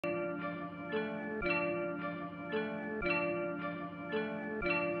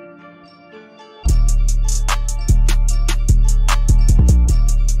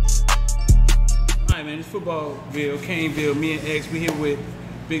man, it's Footballville, Caneville. Me and X, we here with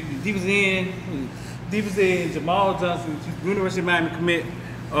Big Divas in Jamal Johnson, University of Miami commit.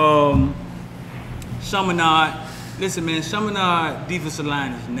 Chaminade. Listen, man, Chaminade defensive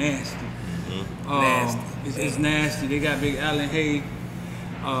line is nasty. Nasty. It's nasty. They got Big Allen Hay. They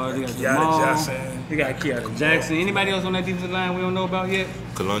got Jamal Johnson. They got Keanu Jackson. Anybody else on that defensive line we don't know about yet?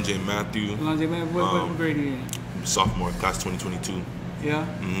 Caneville Matthew. What grade are you in? Sophomore, class 2022. Yeah.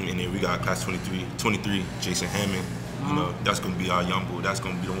 And then we got class 23, Jason Hammond. You know, that's gonna be our young boy. That's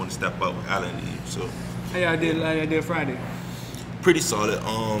gonna be the one to step up with Allen leave. So. How y'all did Friday? Pretty solid.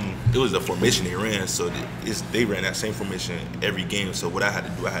 It was the formation they ran, so they ran that same formation every game. So what I had to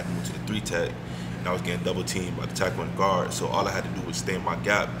do, I had to move to the 3-tech, and I was getting double teamed by the tackle and guard. So all I had to do was stay in my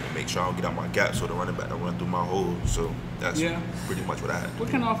gap and make sure I don't get out my gap, so the running back don't run through my hole. So that's pretty much what I had to do. What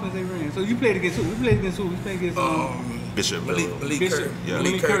kind of offense they ran? So you played against who? We played against who? We played against Bishopville.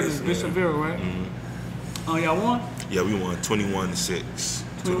 Malik Curtis, Bishopville, right? Oh, y'all won? Yeah, we won 21-6.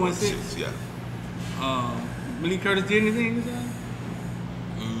 21-6? Yeah. Malik Curtis did anything this time?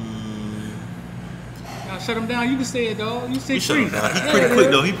 Y'all shut him down. You can say it, dog. You say 3. He's pretty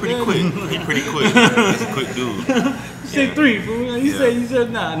quick, though. He pretty quick. He pretty quick. He's a quick dude. You say 3, fool. You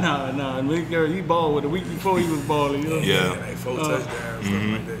said nah. Malik Curtis, he balled with the week before he was balling. You know? Yeah. 4 touchdowns,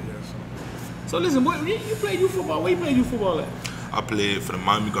 something like that. So listen, what you played youth football? Where you played youth football at? I played for the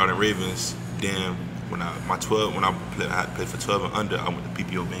Miami Garden Ravens. Then when I had to play for 12 and under, I went to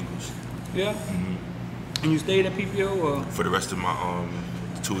PPO Bengals. Yeah. And you stayed at PPO or? For the rest of my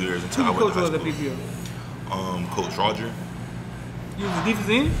 2 years until I Who went to high coach school. was at PPO? Coach Roger. You was the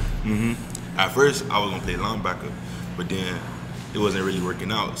defense end? At first, I was gonna play linebacker, but then it wasn't really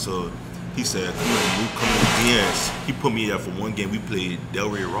working out. So he said, "Come in DNs." He put me there for one game. We played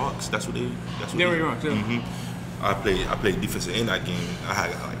Delray Rocks. Delray Rocks. Yeah. I played defensive end that game. I had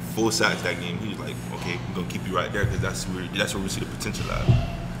like 4 sacks that game. He was like, "Okay, we're gonna keep you right there because that's where we see the potential at."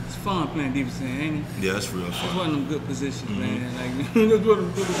 It's fun playing defense end, ain't it? Yeah, that's real fun. It's one of them good positions, man. Like it's one of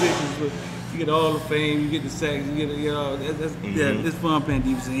them good positions. But you get all the fame, you get the sacks, you get all. Yeah, it's fun playing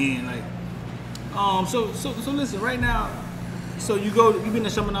defense end. Like, so listen, right now. So you been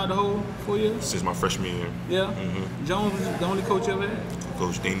at Chaminade the whole 4 years? Since my freshman year. Yeah. Jones was the only coach you ever had?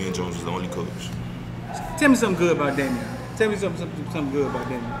 Coach Damian Jones was the only coach. Tell me something good about Damian. Tell me something good about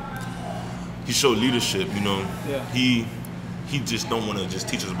Damian. He showed leadership, you know. Yeah. He just don't want to just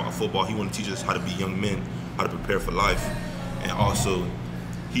teach us about football. He want to teach us how to be young men, how to prepare for life, and also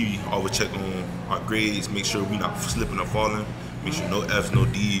he always check on our grades, make sure we not slipping or falling, make sure no F's, no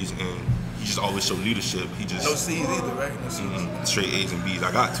D's, and he just always showed leadership. He just no C's either, right? No C's. Straight A's and B's.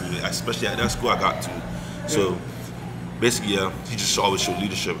 I got to, especially at that school. I got to. So basically, yeah, he just always showed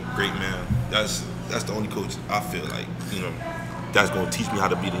leadership. Great man. That's the only coach I feel like, you know, that's gonna teach me how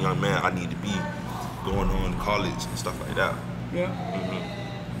to be the young man I need to be going on to college and stuff like that. Yeah.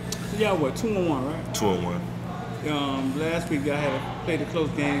 So y'all what, 2-1, right? 2-1. Last week I had played a close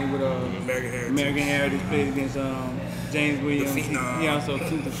game with American Heritage. Played against James Williams. He also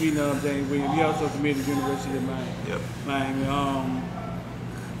the phenom James Williams. He also committed to the University of Miami.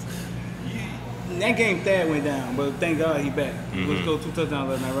 That game Thad went down, but thank God he back. He was scored 2 touchdowns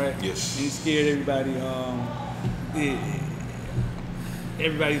last night, right? Yes. And he scared everybody.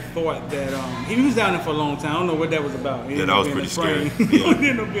 Everybody thought that he was down there for a long time. I don't know what that was about. Yeah, that was pretty scary.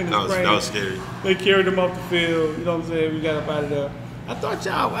 That was scary. They carried him off the field. You know what I'm saying? We got up out of there.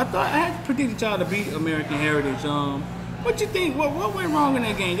 I had predicted y'all to beat American Heritage. What you think? What went wrong in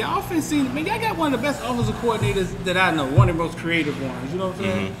that game? Y'all offense seemed, man, y'all got one of the best offensive coordinators that I know. One of the most creative ones. You know what I'm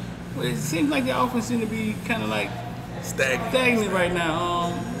saying? But it seems like the offense seemed to be kind of like stagnant right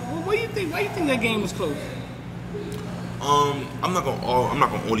now. What do you think? Why do you think that game was close? I'm not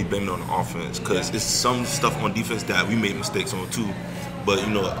gonna only blame it on the offense because it's some stuff on defense that we made mistakes on too. But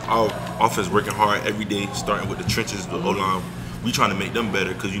you know, our offense working hard every day, starting with the trenches, the O-line. We trying to make them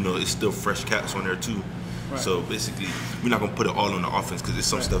better because you know it's still fresh cats on there too. Right. So basically, we're not gonna put it all on the offense because it's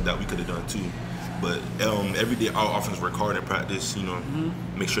some stuff that we could have done too. But every day our offense work hard in practice. You know,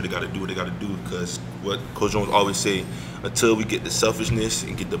 make sure they got to do what they got to do because what Coach Jones always say: until we get the selfishness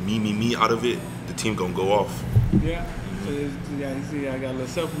and get the me out of it, the team gonna go off. Yeah. So you see, I got a little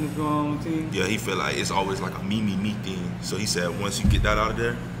selfishness going on the team. Yeah, he feel like it's always like a me thing. So he said once you get that out of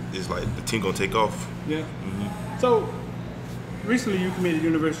there, it's like the team gonna take off. Yeah. So recently you committed to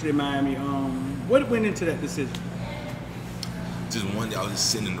University of Miami. What went into that decision? Just one day I was just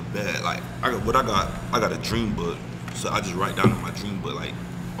sitting in the bed. Like I got a dream book. So I just write down in my dream book like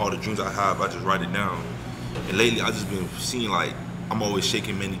all the dreams I have. I just write it down. And lately I just been seeing like I'm always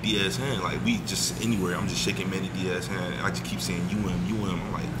shaking Manny Diaz's hand. Like we just anywhere, I'm just shaking Manny Diaz's hand. And I just keep saying UM.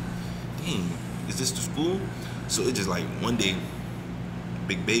 I'm like, dang, is this the school? So it just like one day,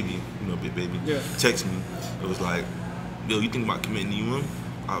 Big Baby, text me. It was like, yo, you think about committing to UM?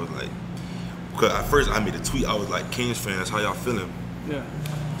 I was like, because at first I made a tweet. I was like, Kings fans, how y'all feeling? Yeah.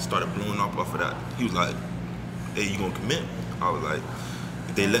 Started blowing up off of that. He was like, hey, you gonna commit? I was like,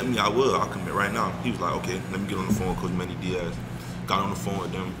 if they let me, I will. I'll commit right now. He was like, okay, let me get on the phone with Coach Manny Diaz. Got on the phone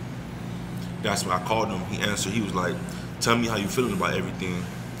with them. That's when I called him. He answered. He was like, tell me how you feeling about everything.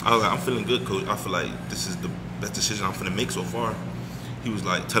 I was like, I'm feeling good, Coach. I feel like this is the best decision I'm finna make so far. He was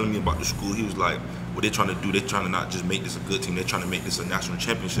like telling me about the school. He was like, what they're trying to do, they're trying to not just make this a good team, they're trying to make this a national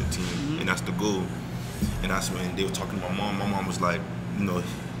championship team, and that's the goal. And that's when they were talking to my mom. My mom was like, you know,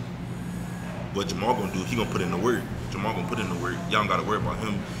 what Jamal gonna do, he gonna put in the work. Jamal gonna put in the work. Y'all don't gotta worry about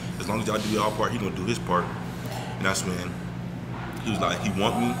him. As long as y'all do y'all part, he gonna do his part. And that's when he was like, he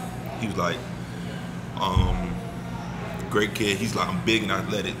want me. He was like, great kid. He's like, I'm big and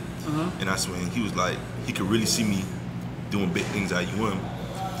athletic. And that's when he was like, he could really see me doing big things at UM.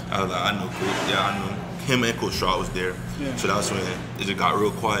 I was like, I know Coach. Yeah, I know. Him and Coach Shaw was there. Yeah. So that's when it just got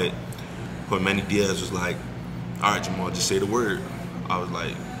real quiet. Coach Manny Diaz was like, all right, Jamal, just say the word. I was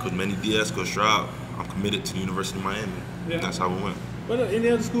like, Coach Manny Diaz, Coach Stroud, I'm committed to the University of Miami. Yeah. And that's how we went. What any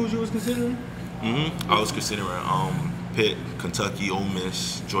other schools you was considering? I was considering Pitt, Kentucky, Ole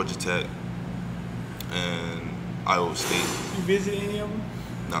Miss, Georgia Tech, and Iowa State. You visited any of them?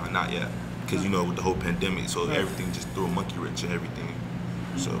 Nah, not yet. Because, you know, with the whole pandemic, so everything just threw a monkey wrench and everything.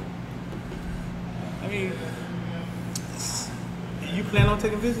 So, I mean, you plan on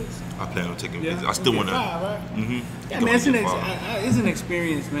taking visits? I plan on taking visits. I still want to. Right? Yeah, man, it's an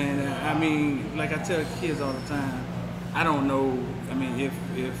experience, man. I mean, like I tell kids all the time, I don't know. I mean, if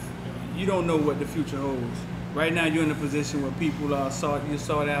you don't know what the future holds. Right now, you're in a position where people are you're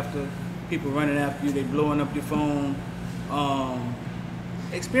sought after. People running after you. They blowing up your phone.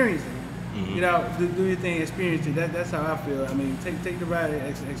 Experience it. Get out, do your thing, experience it. That's how I feel. I mean, take the ride,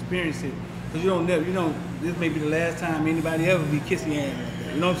 experience it. Because this may be the last time anybody ever be kissing ass like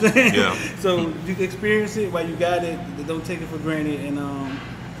that. You know what I'm saying? Yeah. So you can experience it while you got it. Don't take it for granted. And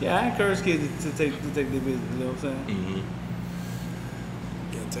I encourage kids to take their business. You know what I'm saying?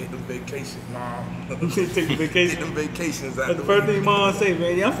 Yeah, take them vacations, Mom. Take the vacation. Get them vacations out. That's the first thing Mom say,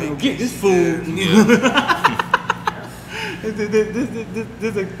 man. I'm finna get this food. Yeah.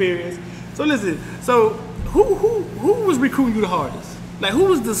 this experience. So listen, who was recruiting you the hardest? Like, who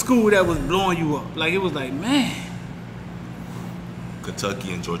was the school that was blowing you up? Like, it was like, man.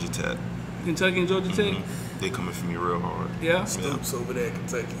 Kentucky and Georgia Tech. Kentucky and Georgia Tech? They coming for me real hard. Yeah? Stoops over there in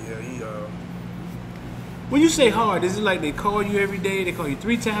Kentucky, yeah, When you say hard, is it like they call you every day? They call you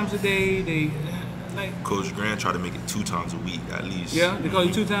 3 times a day? They, like... Coach Grant try to make it 2 times a week, at least. Yeah? They call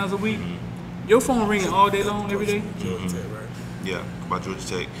you 2 times a week? Your phone ringing all day long, every day? Georgia Tech, right? Yeah, by Georgia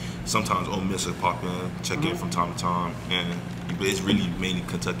Tech. Sometimes Ole Miss will pop in, check in from time to time, and it's really mainly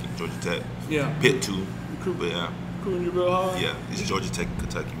Kentucky, Georgia Tech. Yeah. Pitt too, but yeah. Recruiting you real hard? Yeah, it's Georgia Tech and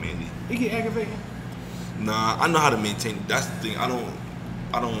Kentucky mainly. It get aggravating? Nah, I know how to maintain. That's the thing. I don't.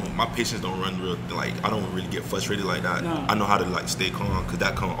 My patience don't run real. Like, I don't really get frustrated like that. No. I know how to like stay calm, cause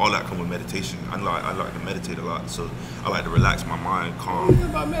all that come with meditation. I like to meditate a lot, so I like to relax my mind, calm. What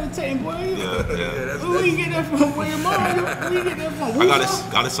about meditating, boy? Yeah. Where you get that from? Where your mom? Where you get that from? I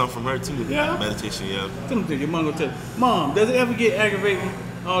got it some from her too. Yeah. Meditation, yeah. Your mom gonna tell you, Mom, does it ever get aggravating?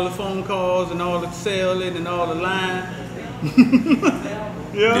 All the phone calls and all the selling and all the line.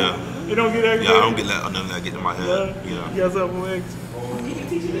 Yeah. You don't get aggravated. Yeah, I don't get none of that get in my head. Yeah. You got something for X? You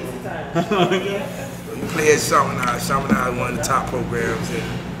play at Chaminade. Chaminade is one of the top programs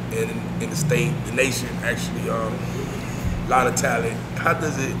in the state, the nation, actually. A lot of talent. How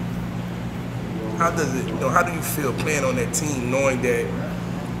do you feel playing on that team, knowing that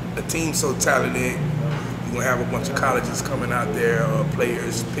a team so talented, you're gonna have a bunch of colleges coming out there,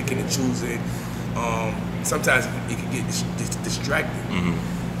 players picking and choosing. Sometimes it can get distracting,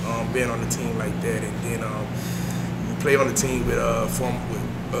 being on a team like that, and then you play on the team with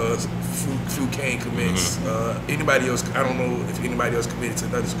few Kane commits. Anybody else? I don't know if anybody else committed to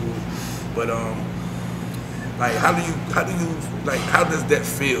another school, but like how does that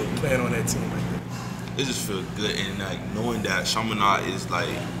feel playing on that team like that? It just feels good, and like knowing that Chaminade is like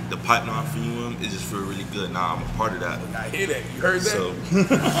the pipeline for UM, it just feels really good. Now I'm a part of that. I hear that. You heard that? So,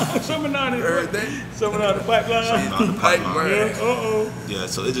 Chaminade, you heard that? Chaminade the pipeline. Chaminade the pipeline. Yeah. Yeah.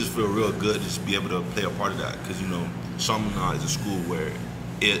 So it just feels real good just to be able to play a part of that, because Chaminade is a school where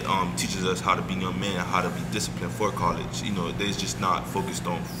it teaches us how to be young men, how to be disciplined for college. They're just not focused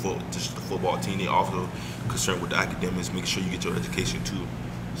on just the football team. They also concerned with the academics, making sure you get your education too.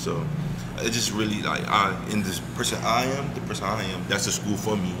 So it just really the person I am, that's the school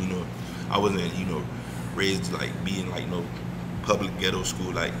for me. I wasn't, you know, raised like being like no public ghetto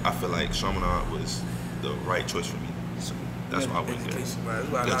school. Like I feel like Chaminade was the right choice for me. So that's why I went there.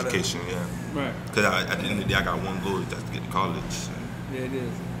 Education, yeah. Right. Because at the end of the day, I got one goal, that's to get to college. Yeah, it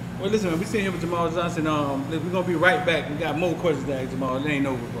is. Well, listen, man, we sitting here with Jamal Johnson. We're gonna be right back. We got more questions to ask Jamal. It ain't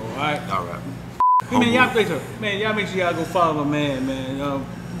over, bro. All right. All right. Hey, man, y'all make sure y'all go follow my man, man.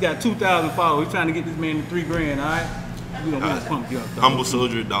 We got 2,000 followers. We trying to get this man to $3 grand. All right. We gonna pump you up.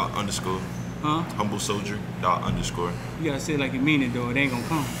 HumbleSoldier._. Huh? HumbleSoldier._. You gotta say it like you mean it, though. It ain't gonna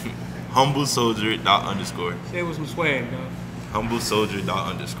come. HumbleSoldier._. Say it with some swag, dog. HumbleSoldier._.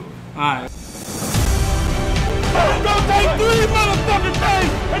 All right. It's gonna take 3 motherfucking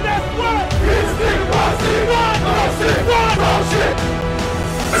days, and that's what? This nigga, my shit,